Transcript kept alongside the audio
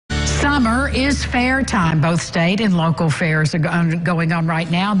Summer is fair time. Both state and local fairs are going on right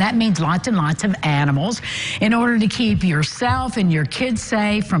now. That means lots and lots of animals. In order to keep yourself and your kids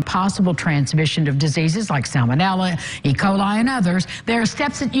safe from possible transmission of diseases like Salmonella, E. coli, and others, there are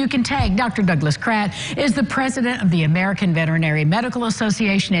steps that you can take. Dr. Douglas Kratt is the president of the American Veterinary Medical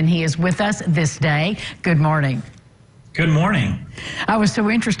Association, and he is with us this day. Good morning. Good morning. I was so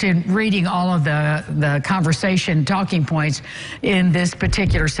interested in reading all of the conversation talking points in this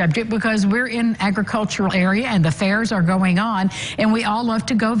particular subject because we're in agricultural area and the fairs are going on, and we all love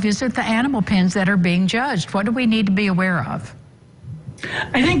to go visit the animal pens that are being judged. What do we need to be aware of?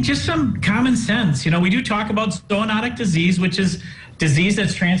 I think just some common sense. You know, we do talk about zoonotic disease, which is disease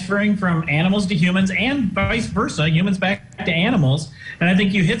that's transferring from animals to humans and vice versa, humans back to animals. And I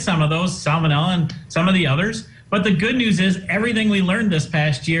think you hit some of those, Salmonella and some of the others. But the good news is everything we learned this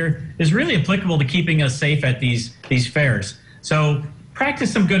past year is really applicable to keeping us safe at these fairs. So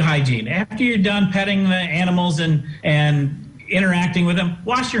practice some good hygiene. After you're done petting the animals and interacting with them,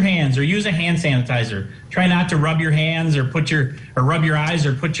 wash your hands or use a hand sanitizer. Try not to rub your hands or rub your eyes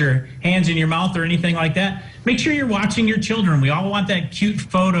or put your hands in your mouth or anything like that. Make sure you're watching your children. We all want that cute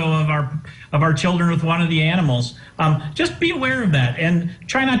photo of our children with one of the animals. Just be aware of that and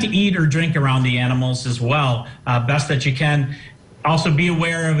try not to eat or drink around the animals as well, best that you can. Also be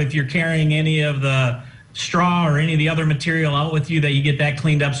aware of if you're carrying any of the straw or any of the other material out with you, that you get that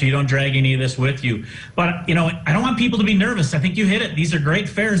cleaned up so you don't drag any of this with you. But, you know, I don't want people to be nervous. I think you hit it. These are great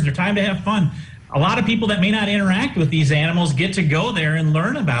fairs. They're time to have fun. A lot of people that may not interact with these animals get to go there and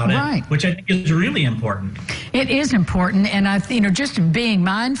learn about it, which I think is really important. It is important, and just being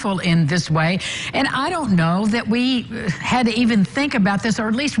mindful in this way. And I don't know that we had to even think about this, or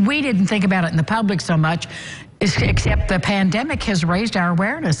at least we didn't think about it in the public so much, except the pandemic has raised our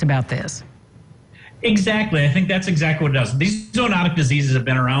awareness about this. Exactly. I think that's exactly what it does. These zoonotic diseases have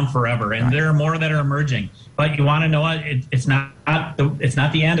been around forever, and there are more that are emerging. But you want to know what? It's not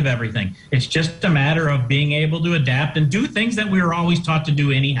the end of everything. It's just a matter of being able to adapt and do things that we were always taught to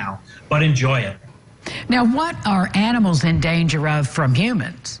do anyhow, but enjoy it. Now, what are animals in danger of from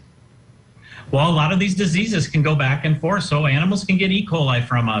humans? Well, a lot of these diseases can go back and forth. So animals can get E. coli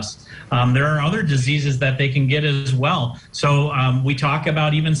from us. There are other diseases that they can get as well. So we talk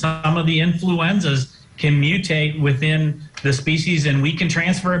about even some of the influenzas can mutate within the species and we can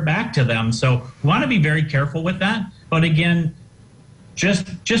transfer it back to them. So we want to be very careful with that. But again, just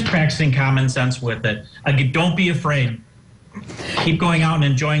practicing common sense with it. Again, don't be afraid. Keep going out and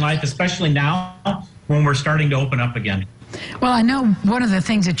enjoying life, especially now when we're starting to open up again. Well, I know one of the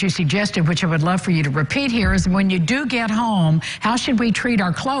things that you suggested, which I would love for you to repeat here, is when you do get home, how should we treat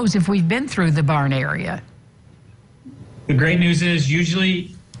our clothes if we've been through the barn area? The great news is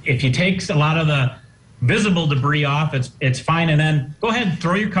usually if you take a lot of the visible debris off, it's fine. And then go ahead and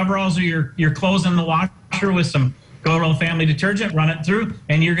throw your coveralls or your clothes in the washer with some Good Old Family detergent, run it through,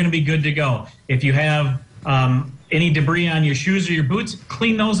 and you're going to be good to go. If you have any debris on your shoes or your boots,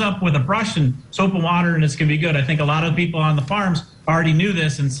 clean those up with a brush and soap and water, and it's going to be good. I think a lot of people on the farms already knew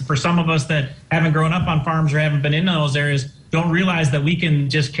this, and for some of us that haven't grown up on farms or haven't been in those areas, don't realize that we can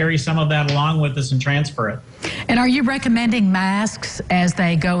just carry some of that along with us and transfer it. And are you recommending masks as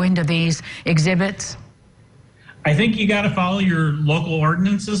they go into these exhibits? I think you got to follow your local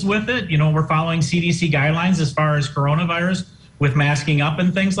ordinances with it. You know, we're following CDC guidelines as far as coronavirus with masking up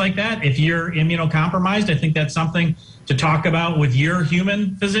and things like that. If you're immunocompromised, I think that's something to talk about with your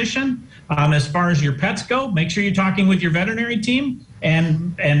human physician. As far as your pets go, make sure you're talking with your veterinary team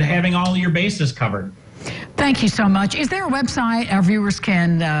and having all your bases covered. Thank you so much. Is there a website our viewers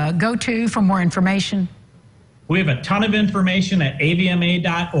can go to for more information? We have a ton of information at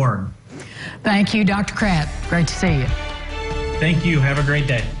avma.org. Thank you, Dr. Kratt. Great to see you. Thank you. Have a great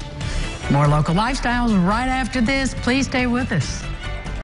day. More local lifestyles right after this. Please stay with us.